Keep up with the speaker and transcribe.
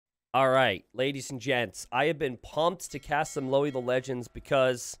All right, ladies and gents, I have been pumped to cast some Lowy the Legends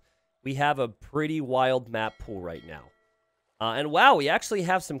because we have a pretty wild map pool right now. And wow, we actually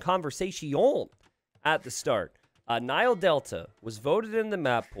have some conversation at the start. Nile Delta was voted in the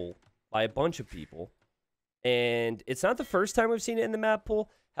map pool by a bunch of people. And it's not the first time we've seen it in the map pool.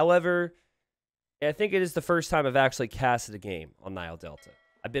 However, I think it is the first time I've actually casted a game on Nile Delta.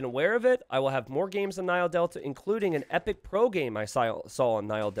 I've been aware of it. I will have more games on Nile Delta, including an epic pro game I saw on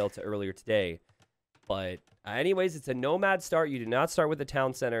Nile Delta earlier today. But anyways, it's a nomad start. You do not start with the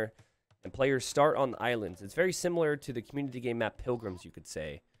town center, and players start on the islands. It's very similar to the community game map Pilgrims, you could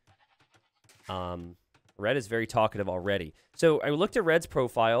say. Red is very talkative already. So I looked at Red's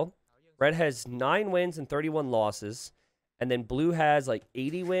profile. Red has 9 wins and 31 losses. And then Blue has like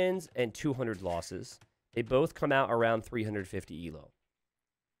 80 wins and 200 losses. They both come out around 350 elo.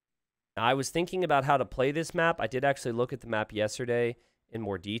 Now, I was thinking about how to play this map. I did actually look at the map yesterday in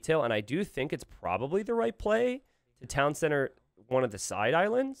more detail, and I do think it's probably the right play to town center one of the side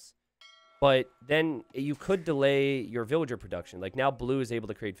islands. But then you could delay your villager production. Like now Blue is able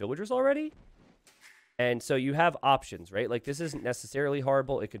to create villagers already. And so you have options, right? Like this isn't necessarily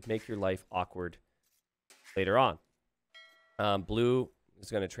horrible. It could make your life awkward later on. Blue is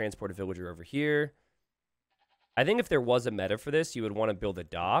going to transport a villager over here. I think if there was a meta for this, you would want to build a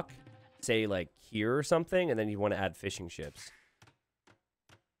dock, say like here or something, and then you want to add fishing ships.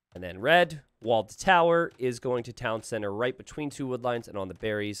 And then Red, walled tower, is going to town center right between 2 wood lines and on the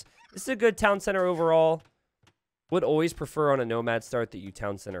berries. This is a good town center overall. Would always prefer on a nomad start that you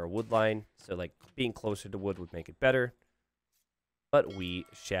town center a wood line. So like being closer to wood would make it better. But we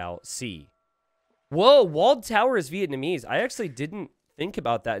shall see. Whoa, walled tower is Vietnamese. I actually didn't think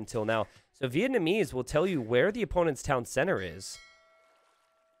about that until now. So Vietnamese will tell you where the opponent's town center is.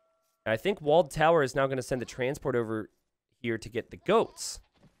 And I think walled tower is now going to send the transport over here to get the goats.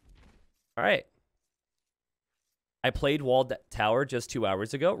 All right. I played walled tower just 2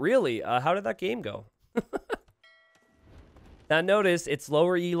 hours ago. Really? How did that game go? Now notice it's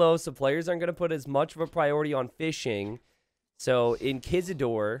lower elo, so players aren't going to put as much of a priority on fishing. So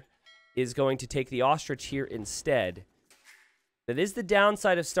Inquisidor is going to take the ostrich here instead. That is the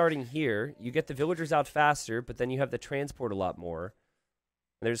downside of starting here. You get the villagers out faster, but then you have the transport a lot more.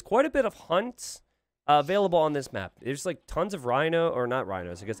 And there's quite a bit of hunts available on this map. There's like tons of rhino, or not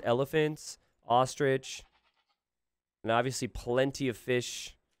rhinos, I guess elephants, ostrich, and obviously plenty of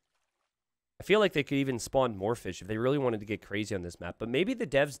fish. I feel like they could even spawn more fish if they really wanted to get crazy on this map. But maybe the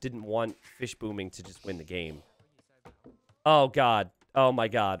devs didn't want fish booming to just win the game. Oh, God. Oh, my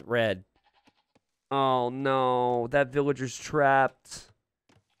God. Red. Oh, no. That villager's trapped.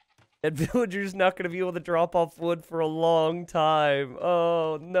 That villager's not going to be able to drop off wood for a long time.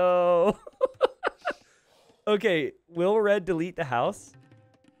 Oh, no. Okay, will Red delete the house?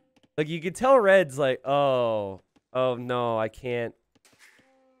 Like, you can tell Red's like, oh, no, I can't.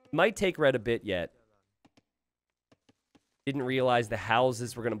 Might take Red a bit yet. Didn't realize the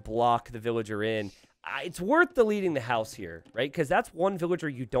houses were going to block the villager in. It's worth deleting the house here, right? Because that's one villager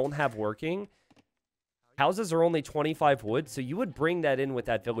you don't have working. Houses are only 25 wood, so you would bring that in with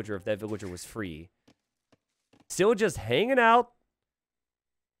that villager if that villager was free. Still just hanging out.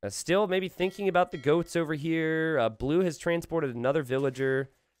 Still maybe thinking about the goats over here. Blue has transported another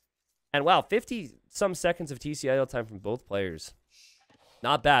villager. And wow, 50-some seconds of TC idle time from both players.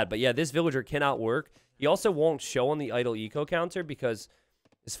 Not bad, but yeah, this villager cannot work. He also won't show on the idle eco counter because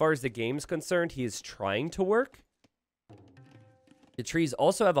as far as the game's concerned, he is trying to work. The trees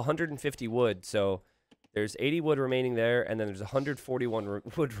also have 150 wood, so there's 80 wood remaining there, and then there's 141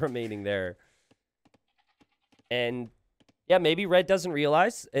 wood remaining there. And yeah, maybe Red doesn't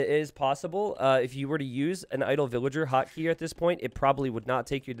realize it is possible. If you were to use an idle villager hotkey at this point, it probably would not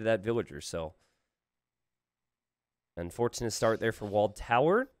take you to that villager, so unfortunate start there for walled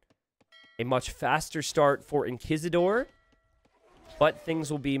tower. A much faster start for Inquisidor. But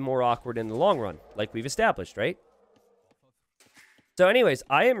things will be more awkward in the long run, like we've established, right? So anyways,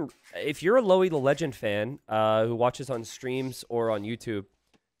 if you're a Lowy the Legend fan who watches on streams or on YouTube,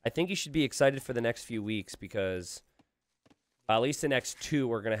 I think you should be excited for the next few weeks because at least the next 2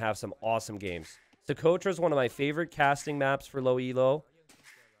 we're going to have some awesome games. Socotra is one of my favorite casting maps for low elo.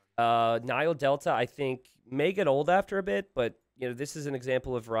 Nile Delta, I think, may get old after a bit, but you know, this is an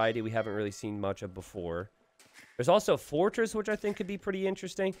example of variety we haven't really seen much of before. There's also Fortress, which I think could be pretty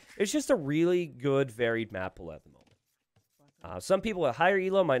interesting. It's just a really good, varied map pool at the moment. Some people at higher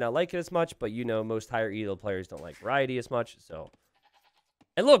elo might not like it as much, but you know, most higher elo players don't like variety as much, so.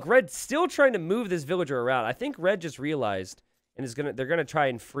 And look, Red's still trying to move this villager around. I think Red just realized and they're gonna try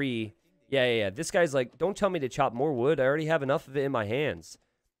and free. Yeah. This guy's like, don't tell me to chop more wood. I already have enough of it in my hands.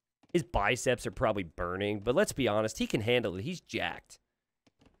 His biceps are probably burning, but let's be honest, he can handle it. He's jacked.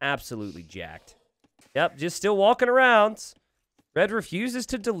 Absolutely jacked. Yep, just still walking around. Red refuses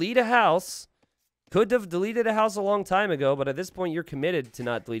to delete a house. Could have deleted a house a long time ago, but at this point, you're committed to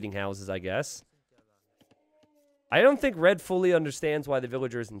not deleting houses, I guess. I don't think Red fully understands why the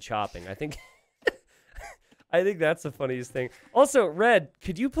villager isn't chopping. I think... I think that's the funniest thing. Also, Red,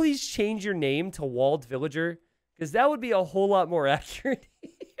 could you please change your name to Walled Villager? Because that would be a whole lot more accurate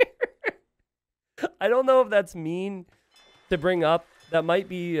here. I don't know if that's mean to bring up. That might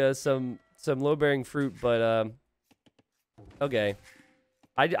be some low-bearing fruit, but okay.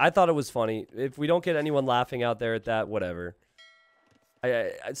 I thought it was funny. If we don't get anyone laughing out there at that, whatever.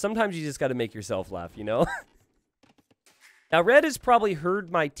 Sometimes you just got to make yourself laugh, you know? Now, Red has probably heard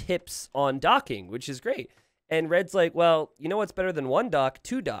my tips on docking, which is great. And Red's like, well, you know what's better than one dock?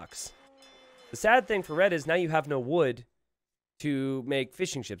 Two docks. The sad thing for Red is now you have no wood to make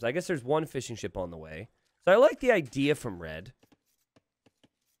fishing ships. I guess there's one fishing ship on the way. So I like the idea from Red.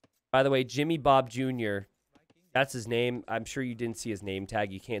 By the way, Jimmy Bob Jr., that's his name. I'm sure you didn't see his name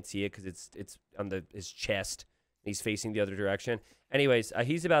tag. You can't see it because it's on his chest. He's facing the other direction. Anyways,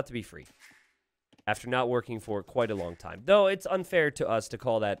 he's about to be free after not working for quite a long time. Though it's unfair to us to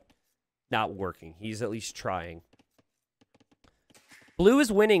call that not working. He's at least trying. Blue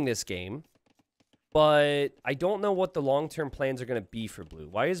is winning this game, but I don't know what the long-term plans are going to be for Blue.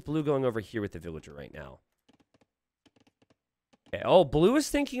 Why is Blue going over here with the villager right now? Okay. Oh, Blue is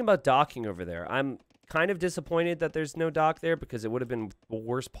thinking about docking over there. I'm kind of disappointed that there's no dock there because it would have been the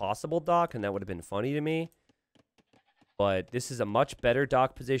worst possible dock, and that would have been funny to me. But this is a much better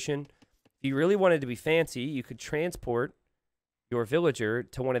dock position. If you really wanted to be fancy, you could transport your villager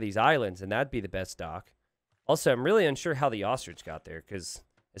to one of these islands, and that'd be the best dock. Also, I'm really unsure how the ostrich got there, because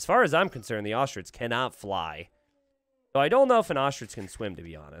as far as I'm concerned, the ostrich cannot fly. So I don't know if an ostrich can swim, to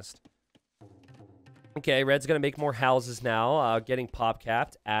be honest. Okay, Red's going to make more houses now, getting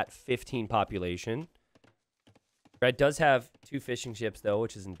pop-capped at 15 population. Red does have 2 fishing ships, though,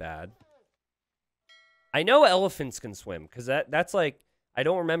 which isn't bad. I know elephants can swim, because that's like... I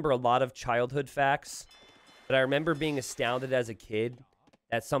don't remember a lot of childhood facts, but I remember being astounded as a kid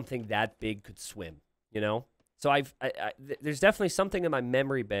that something that big could swim, you know? So there's definitely something in my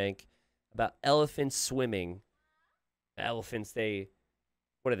memory bank about elephants swimming. Elephants,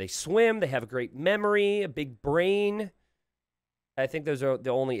 what do they swim? They have a great memory, a big brain. I think those are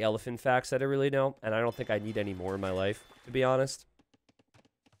the only elephant facts that I really know, and I don't think I need any more in my life, to be honest.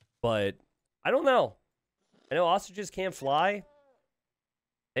 But I don't know. I know ostriches can't fly.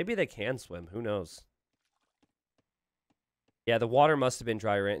 Maybe they can swim. Who knows? Yeah, the water must have been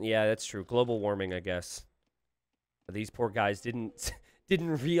dry. Yeah, that's true. Global warming, I guess. But these poor guys didn't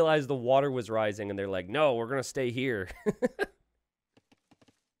realize the water was rising, and they're like, no, we're going to stay here.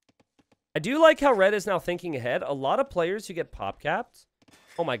 I do like how Red is now thinking ahead. A lot of players who get pop-capped.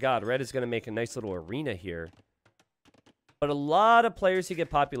 Oh, my God. Red is going to make a nice little arena here. But a lot of players who get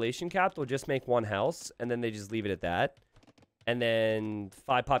population capped will just make one house, and then they just leave it at that. And then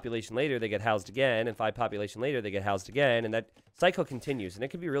 5 population later, they get housed again. And 5 population later, they get housed again. And that cycle continues. And it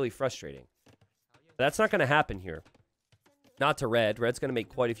can be really frustrating. But that's not going to happen here. Not to Red. Red's going to make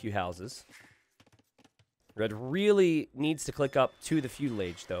quite a few houses. Red really needs to click up to the feudal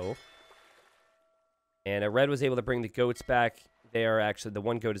age, though. And Red was able to bring the goats back. They are actually... The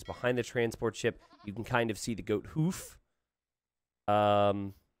one goat is behind the transport ship. You can kind of see the goat hoof.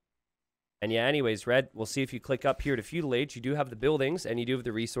 And yeah, anyways, Red, we'll see if you click up here to feudal age. You do have the buildings, and you do have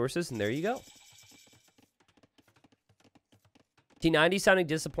the resources, and there you go. T90 sounding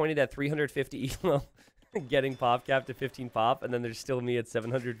disappointed at 350 elo getting pop cap to 15 pop, and then there's still me at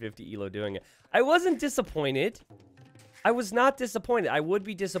 750 elo doing it. I wasn't disappointed. I was not disappointed. I would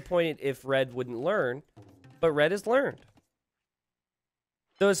be disappointed if Red wouldn't learn, but Red has learned.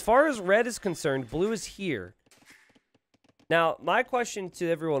 So as far as Red is concerned, Blue is here. Now, my question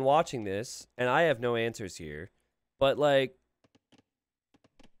to everyone watching this, and I have no answers here, but, like,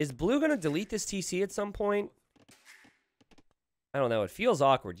 is Blue going to delete this TC at some point? I don't know. It feels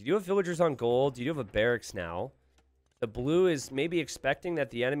awkward. You do have villagers on gold. You do have a barracks now. The Blue is maybe expecting that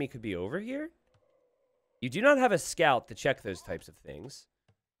the enemy could be over here. You do not have a scout to check those types of things.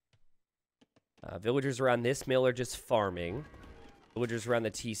 Villagers around this mill are just farming. Villagers around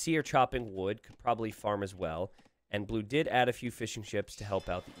the TC are chopping wood. Could probably farm as well. And Blue did add a few fishing ships to help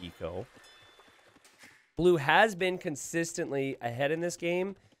out the eco. Blue has been consistently ahead in this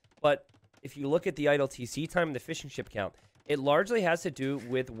game, but if you look at the idle TC time and the fishing ship count, it largely has to do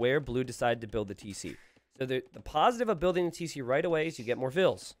with where Blue decided to build the TC. So the positive of building the TC right away is you get more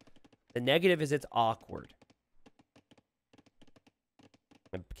vills. The negative is it's awkward.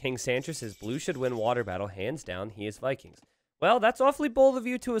 And King Sanchez says, blue should win water battle. Hands down, he is Vikings. Well, that's awfully bold of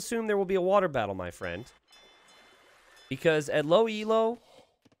you to assume there will be a water battle, my friend. Because at low elo,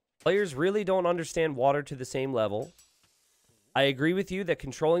 players really don't understand water to the same level. I agree with you that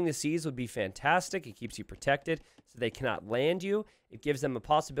controlling the seas would be fantastic. It keeps you protected so they cannot land you. It gives them a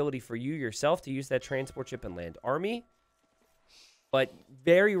possibility for you yourself to use that transport ship and land army. But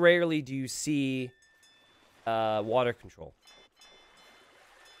very rarely do you see water control.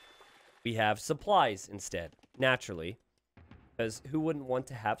 We have supplies instead, naturally. Because who wouldn't want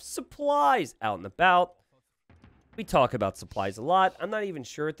to have supplies out and about? We talk about supplies a lot. I'm not even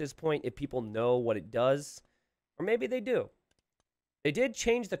sure at this point if people know what it does. Or maybe they do. They did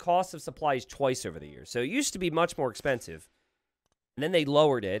change the cost of supplies twice over the years. So it used to be much more expensive. And then they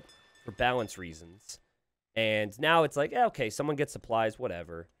lowered it for balance reasons. And now it's like, okay, someone gets supplies,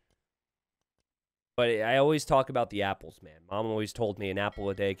 whatever. But I always talk about the apples, man. Mom always told me an apple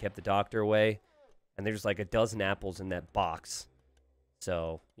a day kept the doctor away. And there's like a dozen apples in that box.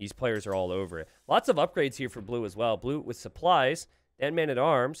 So these players are all over it. Lots of upgrades here for blue as well. Blue with supplies and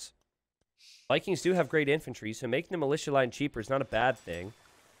man-at-arms. Vikings do have great infantry, so making the militia line cheaper is not a bad thing.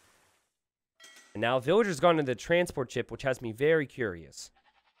 And now Villager's gone into the transport ship, which has me very curious.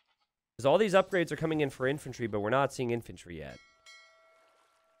 Because all these upgrades are coming in for infantry, but we're not seeing infantry yet.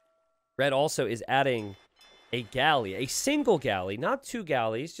 Red also is adding a galley, a single galley, not two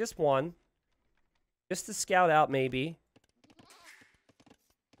galleys, just one. Just to scout out, maybe.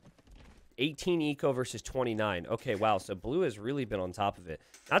 18 eco versus 29. Okay, wow, so blue has really been on top of it.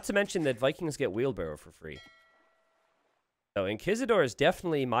 Not to mention that Vikings get wheelbarrow for free. So Inquisidor is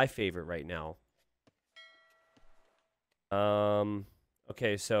definitely my favorite right now.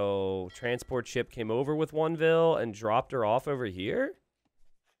 Okay, so transport ship came over with one Vil and dropped her off over here?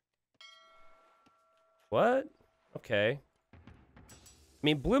 What? Okay. I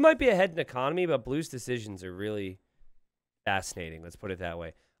mean, blue might be ahead in economy, but blue's decisions are really fascinating. Let's put it that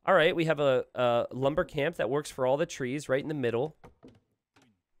way. All right, we have a lumber camp that works for all the trees right in the middle.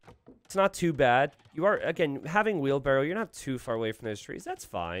 It's not too bad. You are, again, having wheelbarrow, you're not too far away from those trees. That's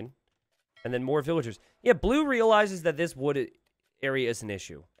fine. And then more villagers. Yeah, blue realizes that this wood area is an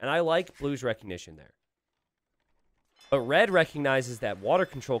issue. And I like blue's recognition there. But red recognizes that water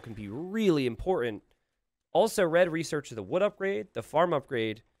control can be really important. Also, red researched the wood upgrade, the farm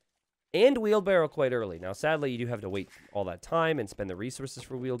upgrade, and wheelbarrow quite early. Now, sadly, you do have to wait all that time and spend the resources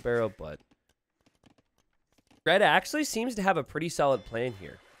for wheelbarrow, but red actually seems to have a pretty solid plan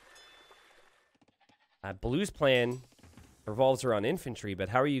here. Blue's plan revolves around infantry, but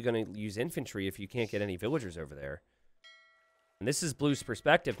how are you going to use infantry if you can't get any villagers over there? And this is blue's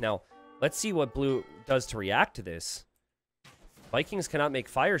perspective. Now, let's see what blue does to react to this. Vikings cannot make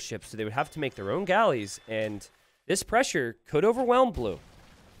fire ships, so they would have to make their own galleys, and this pressure could overwhelm blue.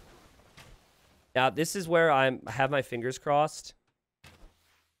 Now, this is where I have my fingers crossed.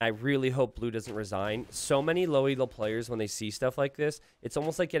 I really hope blue doesn't resign. So many low elo players, when they see stuff like this, it's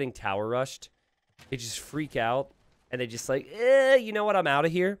almost like getting tower rushed. They just freak out, and they just like, you know what, I'm out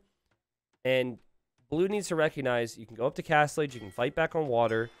of here. And blue needs to recognize you can go up to Castle Age, you can fight back on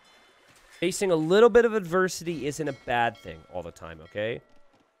water. Facing a little bit of adversity isn't a bad thing all the time, okay?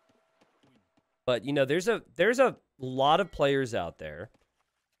 But, you know, there's a lot of players out there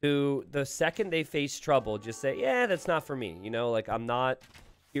who, the second they face trouble, just say, yeah, that's not for me. You know, like, I'm not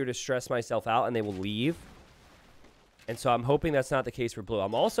here to stress myself out, and they will leave. And so I'm hoping that's not the case for blue.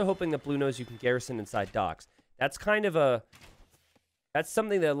 I'm also hoping that blue knows you can garrison inside docks. That's kind of that's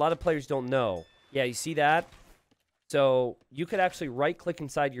something that a lot of players don't know. Yeah, you see that? So you could actually right-click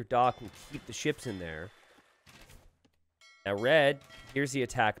inside your dock and keep the ships in there. Now, red, here's the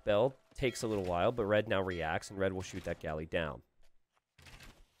attack bell. Takes a little while, but red now reacts, and red will shoot that galley down.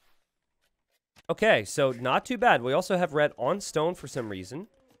 Okay, so not too bad. We also have red on stone for some reason.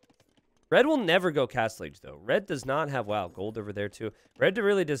 Red will never go Castle Age, though. Red does not have... Wow, gold over there, too. Red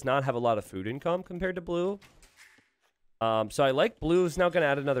really does not have a lot of food income compared to blue. So I like blue's now going to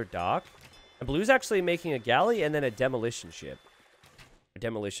add another dock. And blue's actually making a galley and then a demolition ship. A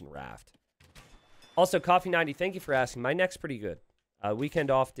demolition raft. Also, Coffee90, thank you for asking. My neck's pretty good.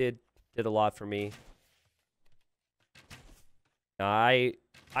 Weekend off did a lot for me. I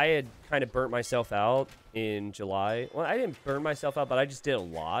had kind of burnt myself out in July. Well, I didn't burn myself out, but I just did a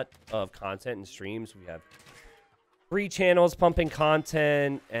lot of content and streams. We have 3 channels pumping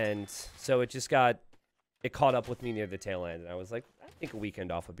content, and so it just it caught up with me near the tail end, and I was like, I think a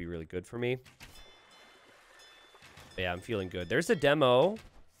weekend off would be really good for me. But yeah, I'm feeling good. There's a demo,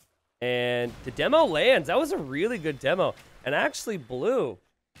 and the demo lands. That was a really good demo, and actually blue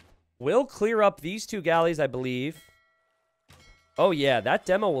will clear up these 2 galleys, I believe. Oh, yeah. That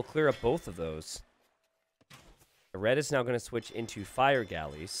demo will clear up both of those. The red is now going to switch into fire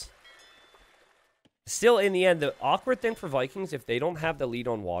galleys. Still, in the end, the awkward thing for Vikings, if they don't have the lead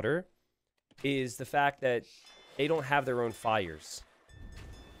on water, is the fact that they don't have their own fires.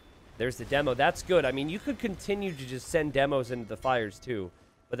 There's the demo. That's good. I mean, you could continue to just send demos into the fires, too.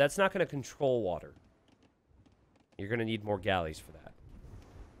 But that's not going to control water. You're going to need more galleys for that.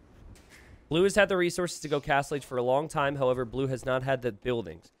 Blue has had the resources to go Castle Age for a long time. However, Blue has not had the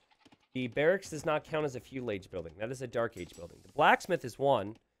buildings. The Barracks does not count as a Feudal Age building. That is a Dark Age building. The Blacksmith is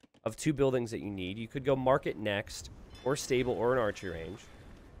one of 2 buildings that you need. You could go Market next, or Stable, or an Archery Range.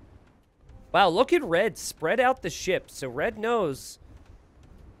 Wow, look at Red. Spread out the ships. So Red knows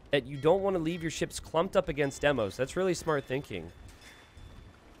that you don't want to leave your ships clumped up against demos. That's really smart thinking.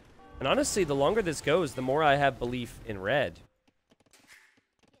 And honestly, the longer this goes, the more I have belief in Red.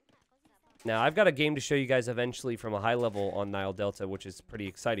 Now, I've got a game to show you guys eventually from a high level on Nile Delta, which is pretty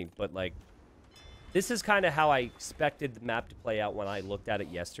exciting. But, like, this is kind of how I expected the map to play out when I looked at it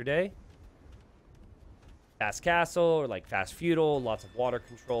yesterday. Fast Castle, or, like, Fast Feudal, lots of water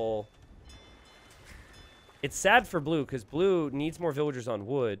control. It's sad for Blue, because Blue needs more villagers on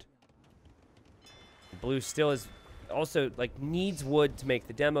wood. Blue still is also, like, needs wood to make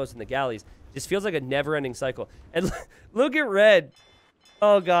the demos and the galleys. Just feels like a never-ending cycle. And look at Red.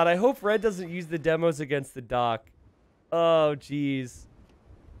 Oh, God. I hope Red doesn't use the demos against the dock. Oh, jeez.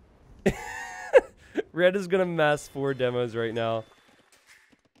 Red is going to mass 4 demos right now.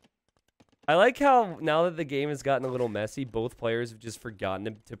 I like how, now that the game has gotten a little messy, both players have just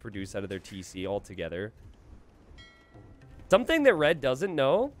forgotten to produce out of their TC altogether. Something that Red doesn't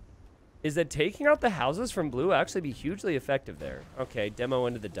know is that taking out the houses from Blue will actually be hugely effective there. Okay, demo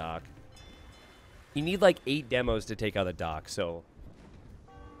into the dock. You need like 8 demos to take out the dock, so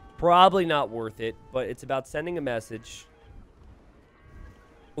probably not worth it, but it's about sending a message.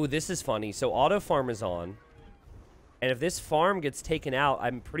 Oh, this is funny. So auto farm is on, and if this farm gets taken out,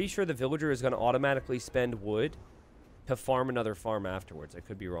 I'm pretty sure the villager is going to automatically spend wood to farm another farm afterwards. I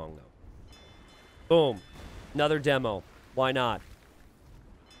could be wrong, though. Boom. Another demo. Why not?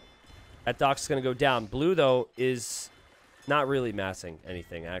 That dock's going to go down. Blue, though, is not really massing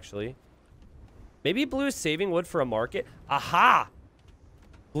anything, actually. Maybe Blue is saving wood for a market. Aha!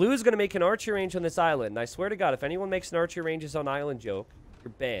 Blue is going to make an archery range on this island. And I swear to God, if anyone makes an archery ranges on island joke,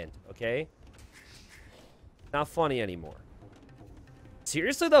 you're banned, okay? Not funny anymore.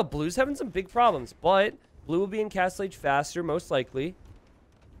 Seriously, though, Blue's having some big problems. But Blue will be in Castle Age faster, most likely.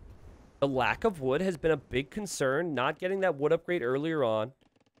 The lack of wood has been a big concern. Not getting that wood upgrade earlier on.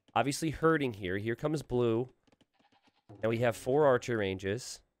 Obviously hurting here. Here comes Blue. And we have 4 archer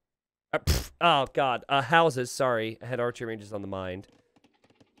ranges. Oh, God. Houses, sorry. I had archer ranges on the mind.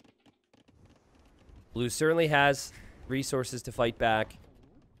 Blue certainly has resources to fight back.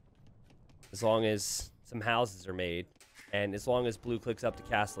 As long as some houses are made. And as long as Blue clicks up to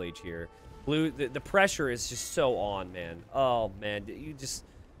Castle Age here. Blue, the pressure is just so on, man. Oh, man. You just...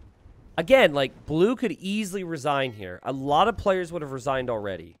 Again, like, Blue could easily resign here. A lot of players would have resigned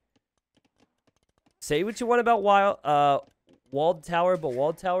already. Say what you want about Walled Tower, but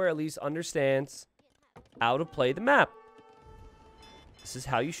Walled Tower at least understands how to play the map. This is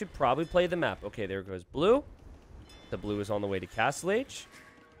how you should probably play the map. Okay, there goes Blue. The Blue is on the way to Castle Age.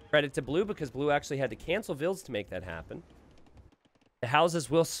 Credit to Blue, because Blue actually had to cancel vills to make that happen. The houses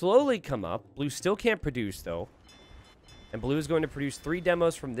will slowly come up. Blue still can't produce, though. And Blue is going to produce 3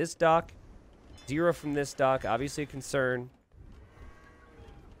 demos from this dock. 0 from this dock. Obviously a concern.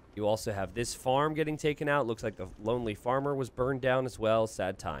 You also have this farm getting taken out. Looks like the Lonely Farmer was burned down as well.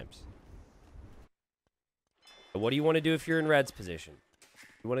 Sad times. So what do you want to do if you're in Red's position?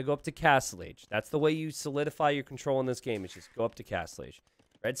 You want to go up to Castle Age. That's the way you solidify your control in this game. Is just go up to Castle Age.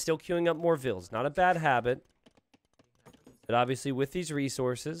 Red's still queuing up more vills. Not a bad habit. But obviously with these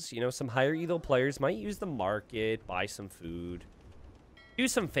resources, you know, some higher elo players might use the market, buy some food, do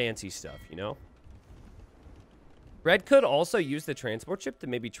some fancy stuff, you know? Red could also use the transport ship to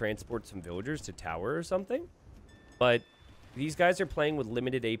maybe transport some villagers to tower or something. But these guys are playing with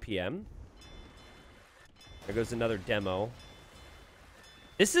limited APM. There goes another demo.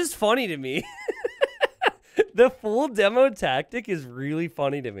 This is funny to me. The full demo tactic is really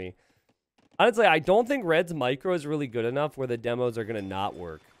funny to me. Honestly, I don't think Red's micro is really good enough where the demos are going to not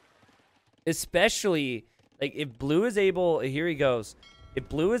work. Especially, like, if Blue is able... Here he goes. If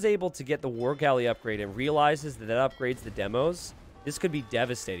Blue is able to get the War Galley upgrade and realizes that that upgrades the demos, this could be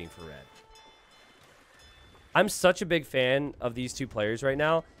devastating for Red. I'm such a big fan of these two players right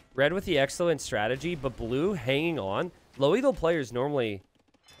now. Red with the excellent strategy, but Blue hanging on. Low elo players normally...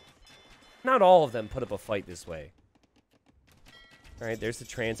 Not all of them put up a fight this way. All right, there's the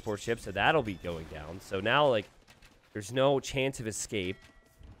transport ship, so that'll be going down. So now, like, there's no chance of escape.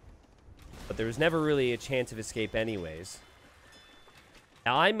 But there was never really a chance of escape anyways.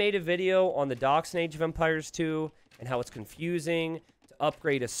 Now, I made a video on the docks in Age of Empires 2 and how it's confusing to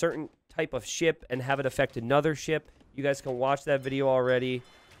upgrade a certain type of ship and have it affect another ship. You guys can watch that video already.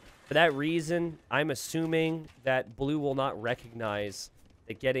 For that reason, I'm assuming that Blue will not recognize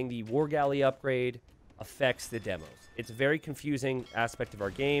that getting the War Galley upgrade affects the demos. It's a very confusing aspect of our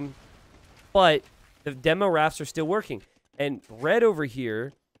game, but the demo rafts are still working. And Red over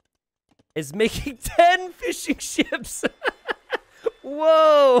here is making 10 fishing ships.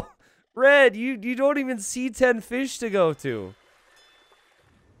 Whoa! Red, you don't even see 10 fish to go to.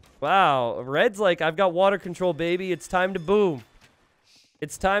 Wow. Red's like, I've got water control, baby. It's time to boom.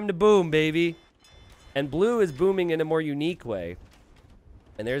 It's time to boom, baby. And Blue is booming in a more unique way.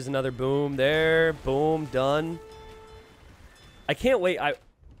 And there's another boom there. Boom, done. I can't wait.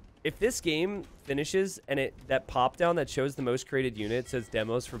 If this game finishes and that pop down that shows the most created unit says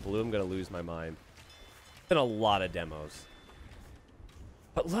demos for Blue, I'm going to lose my mind. It's been a lot of demos.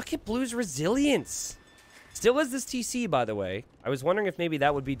 But look at Blue's resilience. Still has this TC, by the way. I was wondering if maybe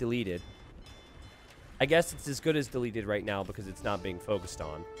that would be deleted. I guess it's as good as deleted right now because it's not being focused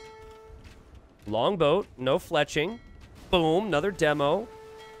on. Longboat, no fletching. Boom, another demo.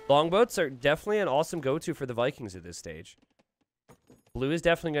 Longboats are definitely an awesome go-to for the Vikings at this stage. Blue is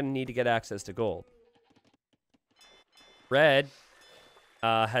definitely going to need to get access to gold. Red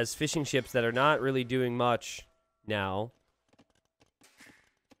has fishing ships that are not really doing much now.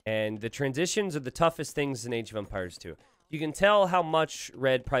 And the transitions are the toughest things in Age of Empires 2. You can tell how much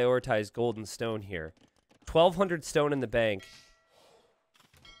Red prioritized gold and stone here. 1,200 stone in the bank.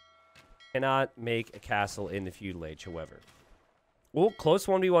 Cannot make a castle in the feudal age, however. Well, close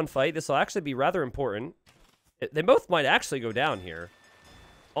 1v1 fight. This will actually be rather important. They both might actually go down here.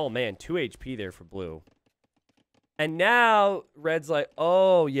 Oh, man. 2 HP there for Blue. And now Red's like,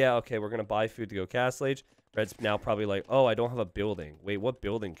 oh, yeah, okay, we're going to buy food to go castle age. Red's now probably like, oh, I don't have a building. Wait, what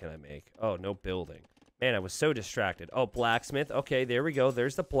building can I make? Oh, no building. Man, I was so distracted. Oh, blacksmith. Okay, there we go.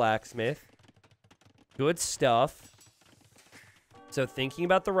 There's the blacksmith. Good stuff. So thinking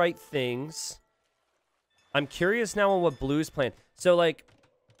about the right things. I'm curious now on what Blue's plan. So, like,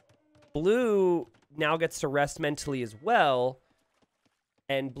 Blue now gets to rest mentally as well.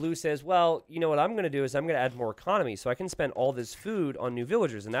 And Blue says, well, you know what I'm going to do is I'm going to add more economy so I can spend all this food on new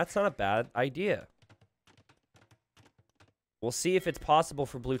villagers. And that's not a bad idea. We'll see if it's possible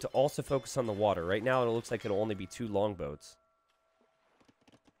for Blue to also focus on the water. Right now, it looks like it'll only be 2 longboats.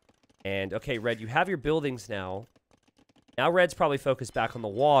 And, okay, Red, you have your buildings now. Now Red's probably focused back on the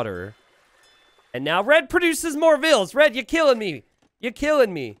water. And now Red produces more vills. Red, you're killing me. You're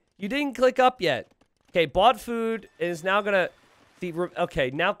killing me. You didn't click up yet. Okay, bought food is now going to...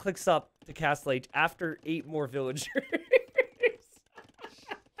 Okay, now clicks up to Castle Age after 8 more villagers.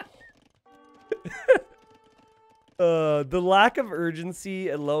 The lack of urgency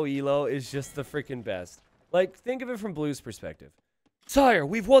and low elo is just the freaking best. Like, think of it from Blue's perspective. Sire,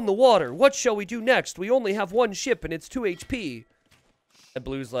 we've won the water. What shall we do next? We only have 1 ship and it's 2 HP. And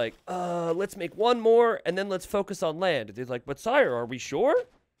Blue's like, let's make 1 more and then let's focus on land. And they're like, but sire, are we sure?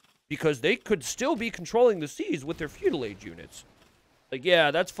 Because they could still be controlling the seas with their feudal age units. Like,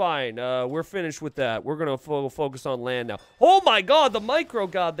 yeah, that's fine. We're finished with that. We're going to focus on land now. Oh my god, the micro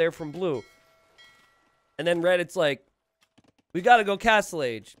god there from Blue. And then Red, it's like, we got to go Castle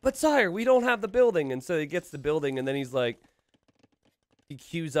Age. But sire, we don't have the building. And so he gets the building and then he's like, he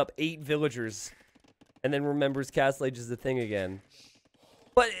queues up 8 villagers. And then remembers Castle Age is the thing again.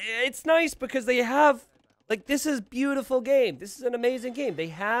 But it's nice because they have, like, this is a beautiful game. This is an amazing game. They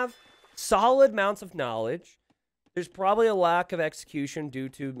have solid amounts of knowledge. There's probably a lack of execution due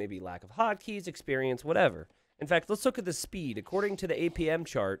to maybe lack of hotkeys, experience, whatever. In fact, let's look at the speed. According to the APM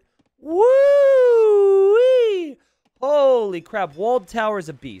chart, woo-wee! Holy crap, Walled Tower is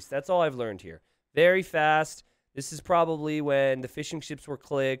a beast. That's all I've learned here. Very fast. This is probably when the fishing ships were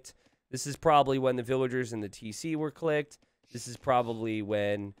clicked. This is probably when the villagers in the TC were clicked. This is probably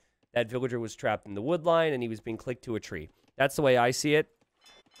when that villager was trapped in the wood line and he was being clicked to a tree. That's the way I see it.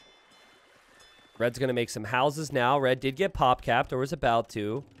 Red's going to make some houses now. Red did get pop capped or was about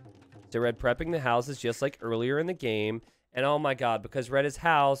to. So Red prepping the houses just like earlier in the game. And oh my god, because Red is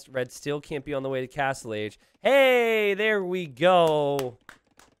housed, Red still can't be on the way to Castle Age. Hey, there we go.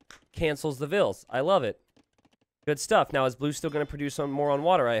 Cancels the vills. I love it. Good stuff. Now, is Blue still going to produce some more on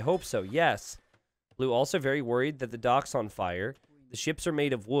water? I hope so. Yes. Blue also very worried that the dock's on fire. The ships are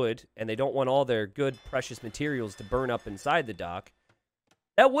made of wood, and they don't want all their good, precious materials to burn up inside the dock.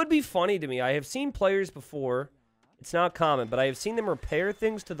 That would be funny to me. I have seen players before It's not common, but I have seen them repair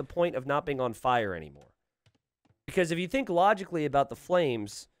things to the point of not being on fire anymore. Because if you think logically about the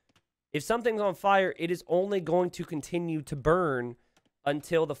flames, if something's on fire, it is only going to continue to burn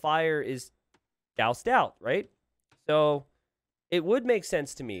until the fire is doused out, right? So it would make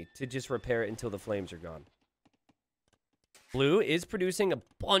sense to me to just repair it until the flames are gone. Blue is producing a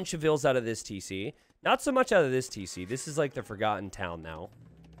bunch of vills out of this TC. Not so much out of this TC. This is like the forgotten town now.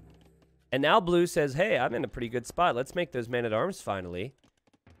 And now Blue says, hey, I'm in a pretty good spot. Let's make those man-at-arms finally.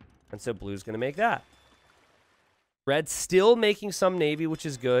 And so Blue's going to make that. Red's still making some Navy, which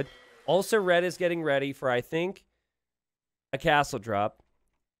is good. Also, Red is getting ready for, I think, a castle drop.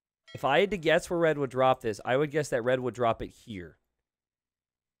 If I had to guess where Red would drop this, I would guess that Red would drop it here.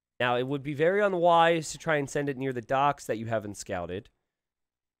 Now, it would be very unwise to try and send it near the docks that you haven't scouted.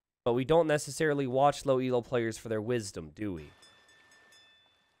 But we don't necessarily watch low elo players for their wisdom, do we?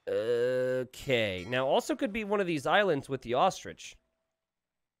 Okay. Now, also could be one of these islands with the ostrich.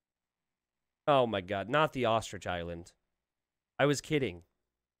 Oh my god, not the ostrich island. I was kidding.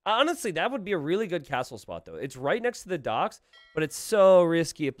 Honestly, that would be a really good castle spot, though. It's right next to the docks, but it's so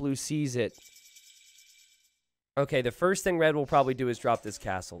risky if Blue sees it. Okay, the first thing Red will probably do is drop this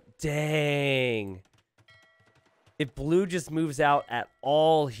castle. Dang. If Blue just moves out at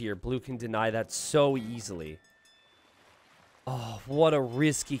all here, Blue can deny that so easily. Oh, what a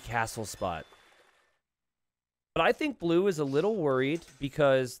risky castle spot. But I think Blue is a little worried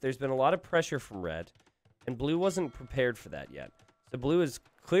because there's been a lot of pressure from Red, and Blue wasn't prepared for that yet. So Blue is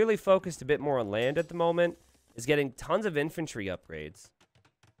clearly focused a bit more on land at the moment, is getting tons of infantry upgrades,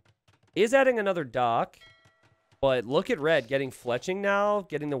 is adding another dock, but look at Red getting fletching now,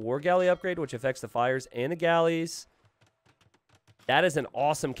 getting the war galley upgrade, which affects the fires and the galleys. That is an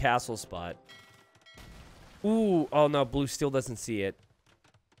awesome castle spot. Ooh, oh no, Blue still doesn't see it.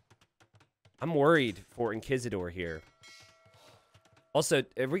 I'm worried for Inquisidor here. Also,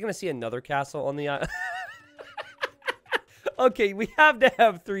 are we going to see another castle on the island? Okay, we have to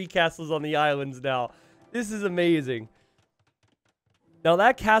have 3 castles on the islands now. This is amazing. Now,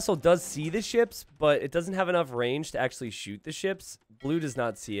 that castle does see the ships, but it doesn't have enough range to actually shoot the ships. Blue does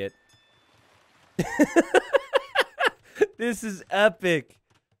not see it. This is epic.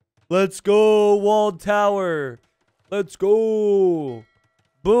 Let's go, walled tower. Let's go.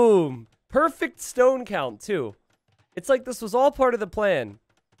 Boom. Perfect stone count, too. It's like this was all part of the plan.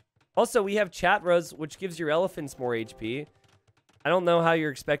 Also, we have Chatras, which gives your elephants more HP. I don't know how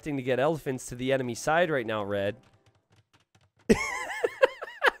you're expecting to get elephants to the enemy side right now, Red.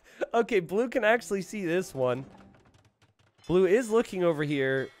 Okay, Blue can actually see this one. Blue is looking over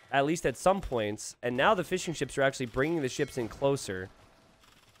here, at least at some points. And now the fishing ships are actually bringing the ships in closer.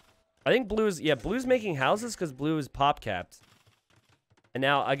 I think Blue's making houses because Blue is pop-capped. And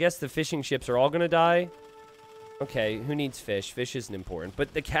now, I guess the fishing ships are all going to die. Okay, who needs fish? Fish isn't important.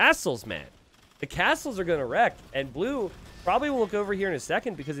 But the castles, man. The castles are going to wreck. And Blue probably will look over here in a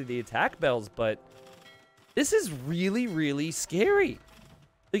second because of the attack bells. But this is really, really scary.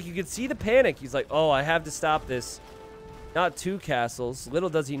 Like, you can see the panic. He's like, oh, I have to stop this. Not 2 castles. Little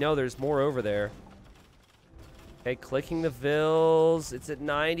does he know there's more over there. Okay, clicking the vills. It's at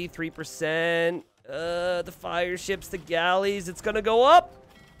 93%. The fire ships, the galleys. It's going to go up.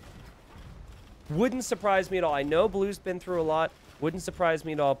 Wouldn't surprise me at all. I know Blue's been through a lot. Wouldn't surprise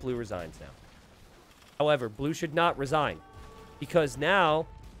me at all if Blue resigns now. However, Blue should not resign. Because now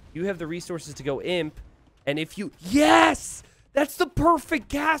you have the resources to go imp. And if you... Yes! That's the perfect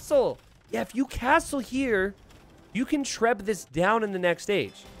castle! Yeah, if you castle here, you can treb this down in the next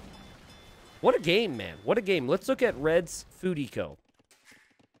stage. What a game, man. What a game. Let's look at Red's food eco.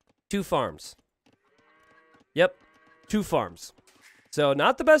 2 farms. Yep, 2 farms. So,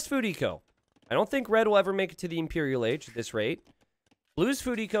 not the best food eco. I don't think Red will ever make it to the Imperial Age at this rate. Blue's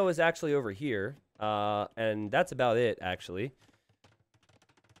food eco is actually over here. And that's about it, actually.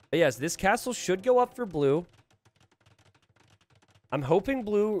 But yes, this castle should go up for Blue. I'm hoping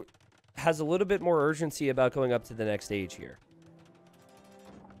Blue has a little bit more urgency about going up to the next stage here.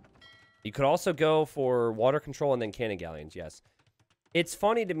 You could also go for water control and then cannon galleons, yes. It's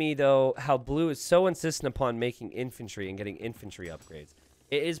funny to me, though, how Blue is so insistent upon making infantry and getting infantry upgrades.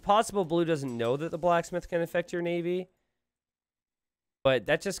 It is possible Blue doesn't know that the blacksmith can affect your navy. But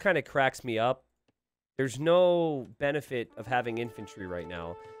that just kind of cracks me up. There's no benefit of having infantry right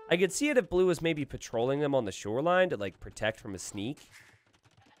now. I could see it if Blue was maybe patrolling them on the shoreline to, like, protect from a sneak.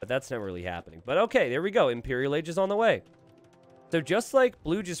 But that's not really happening. But okay, there we go. Imperial Age is on the way. So just like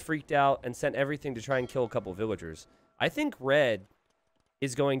Blue just freaked out and sent everything to try and kill a couple villagers, I think Red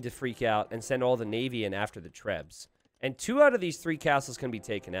is going to freak out and send all the navy in after the trebs. And 2 out of these 3 castles can be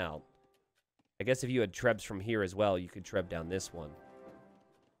taken out. I guess if you had trebs from here as well, you could treb down this one.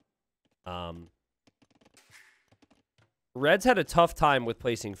 Red's had a tough time with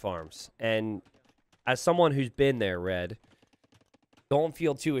placing farms. And as someone who's been there, Red, don't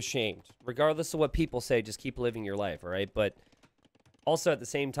feel too ashamed. Regardless of what people say, just keep living your life, all right? But also at the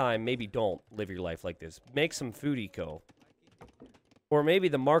same time, maybe don't live your life like this. Make some food eco. Or maybe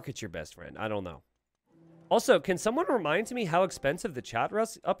the market's your best friend. I don't know. Also, can someone remind me how expensive the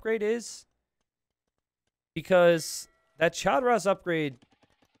Chatras upgrade is? Because that Chatras upgrade,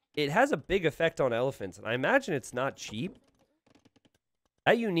 it has a big effect on elephants. And I imagine it's not cheap.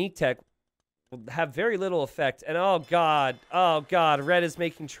 That unique tech will have very little effect. And oh god, Red is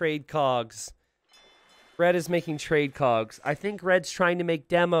making trade cogs. Red is making trade cogs. I think Red's trying to make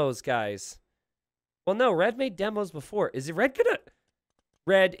demos, guys. Well, no, Red made demos before. Is it Red gonna...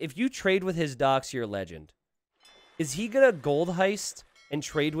 Red, if you trade with his docks, you're a legend. Is he gonna gold heist and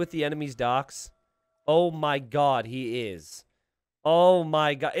trade with the enemy's docks? Oh my god, he is. Oh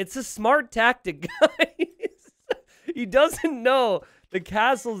my god. It's a smart tactic, guys. He doesn't know the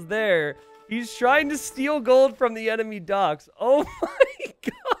castle's there. He's trying to steal gold from the enemy docks. Oh my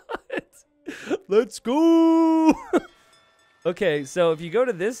god. Let's go. Okay, so if you go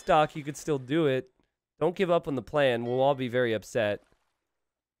to this dock, you could still do it. Don't give up on the plan. We'll all be very upset.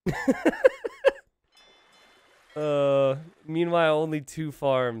 Meanwhile, only 2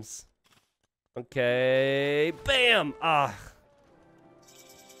 farms. Okay. Bam! Ah.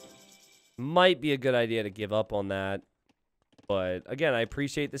 Might be a good idea to give up on that. But, again, I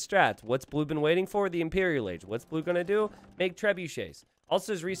appreciate the strats. What's Blue been waiting for? The Imperial Age. What's Blue gonna do? Make trebuchets.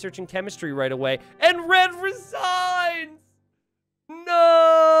 Also is researching chemistry right away. And Red resigns!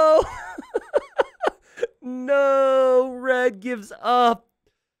 No! No! Red gives up.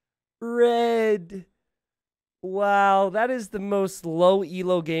 Red. Wow, that is the most low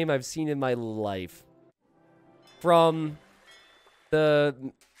elo game I've seen in my life. From the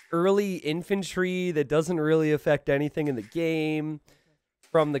early infantry that doesn't really affect anything in the game,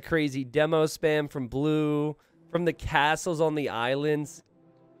 from the crazy demo spam from Blue, from the castles on the islands,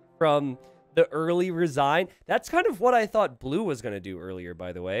 from the early resign. That's kind of what I thought Blue was going to do earlier,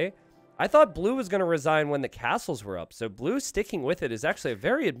 by the way. I thought Blue was going to resign when the castles were up. So Blue sticking with it is actually a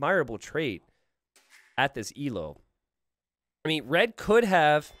very admirable trait at this elo. I mean, Red could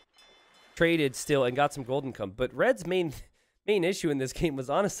have traded still and got some gold income, but Red's main issue in this game was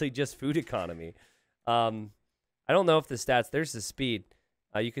honestly just food economy. I don't know if the stats, there's the speed.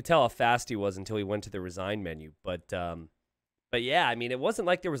 You could tell how fast he was until he went to the resign menu. But yeah, I mean, it wasn't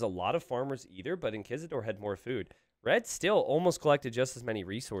like there was a lot of farmers either, but Inquisitor had more food. Red still almost collected just as many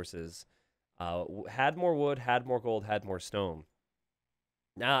resources. Had more wood, had more gold, had more stone.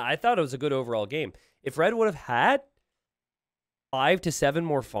 Now, I thought it was a good overall game. If Red would have had 5 to 7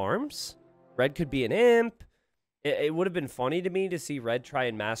 more farms, Red could be an imp. It would have been funny to me to see Red try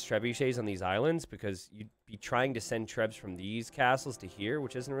and mass trebuchets on these islands, because you'd be trying to send trebs from these castles to here,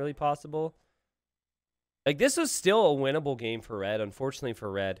 which isn't really possible. Like, this was still a winnable game for Red. Unfortunately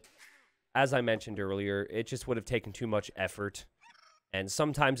for Red, as I mentioned earlier, it just would have taken too much effort. And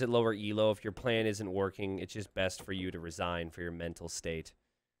sometimes at lower elo, if your plan isn't working, it's just best for you to resign for your mental state.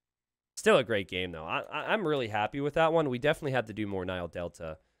 Still a great game, though. I'm really happy with that one. We definitely have to do more Nile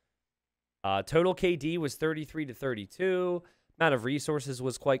Delta. Total KD was 33 to 32. Amount of resources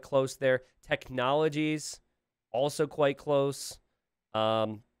was quite close there. Technologies, also quite close.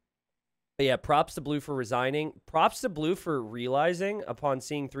 But yeah, props to Blue for resigning. Props to Blue for realizing, upon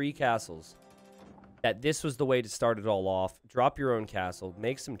seeing 3 castles, that this was the way to start it all off. Drop your own castle.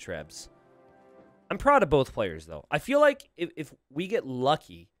 Make some trebs. I'm proud of both players, though. I feel like if we get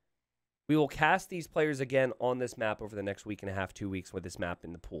lucky, we will cast these players again on this map over the next week and a half, 2 weeks with this map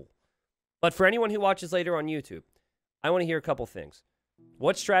in the pool. But for anyone who watches later on YouTube, I want to hear a couple things.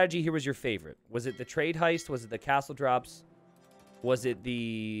 What strategy here was your favorite? Was it the trade heist? Was it the castle drops? Was it the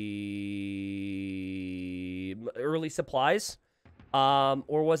early supplies?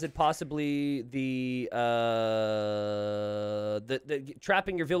 Or was it possibly the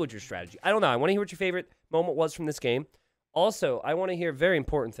trapping your villager strategy? I don't know. I want to hear what your favorite moment was from this game. Also, I want to hear a very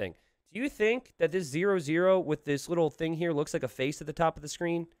important thing. Do you think that this 0-0 with this little thing here looks like a face at the top of the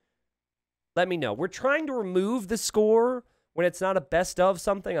screen? Let me know. We're trying to remove the score when it's not a best of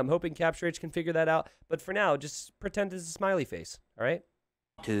something. I'm hoping Capture H can figure that out. But for now, just pretend it's a smiley face. All right?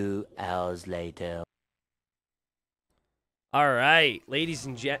 2 hours later. All right, ladies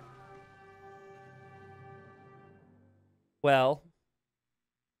and gent. Well,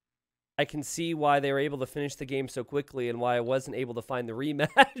 I can see why they were able to finish the game so quickly and why I wasn't able to find the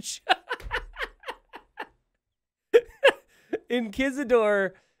rematch.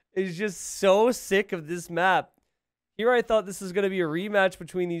 Inquisitor is just so sick of this map. Here I thought this was going to be a rematch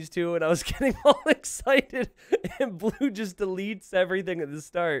between these two, and I was getting all excited, and Blue just deletes everything at the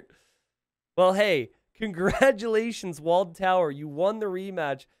start. Well, hey, congratulations, Walled Tower. You won the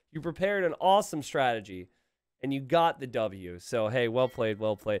rematch. You prepared an awesome strategy, and you got the W. So, hey, well played,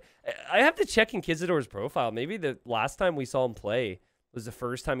 well played. I have to check Inquisitor's profile. Maybe the last time we saw him play was the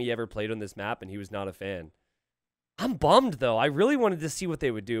first time he ever played on this map, and he was not a fan. I'm bummed, though. I really wanted to see what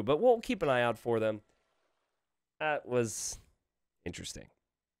they would do, but we'll keep an eye out for them. That was interesting.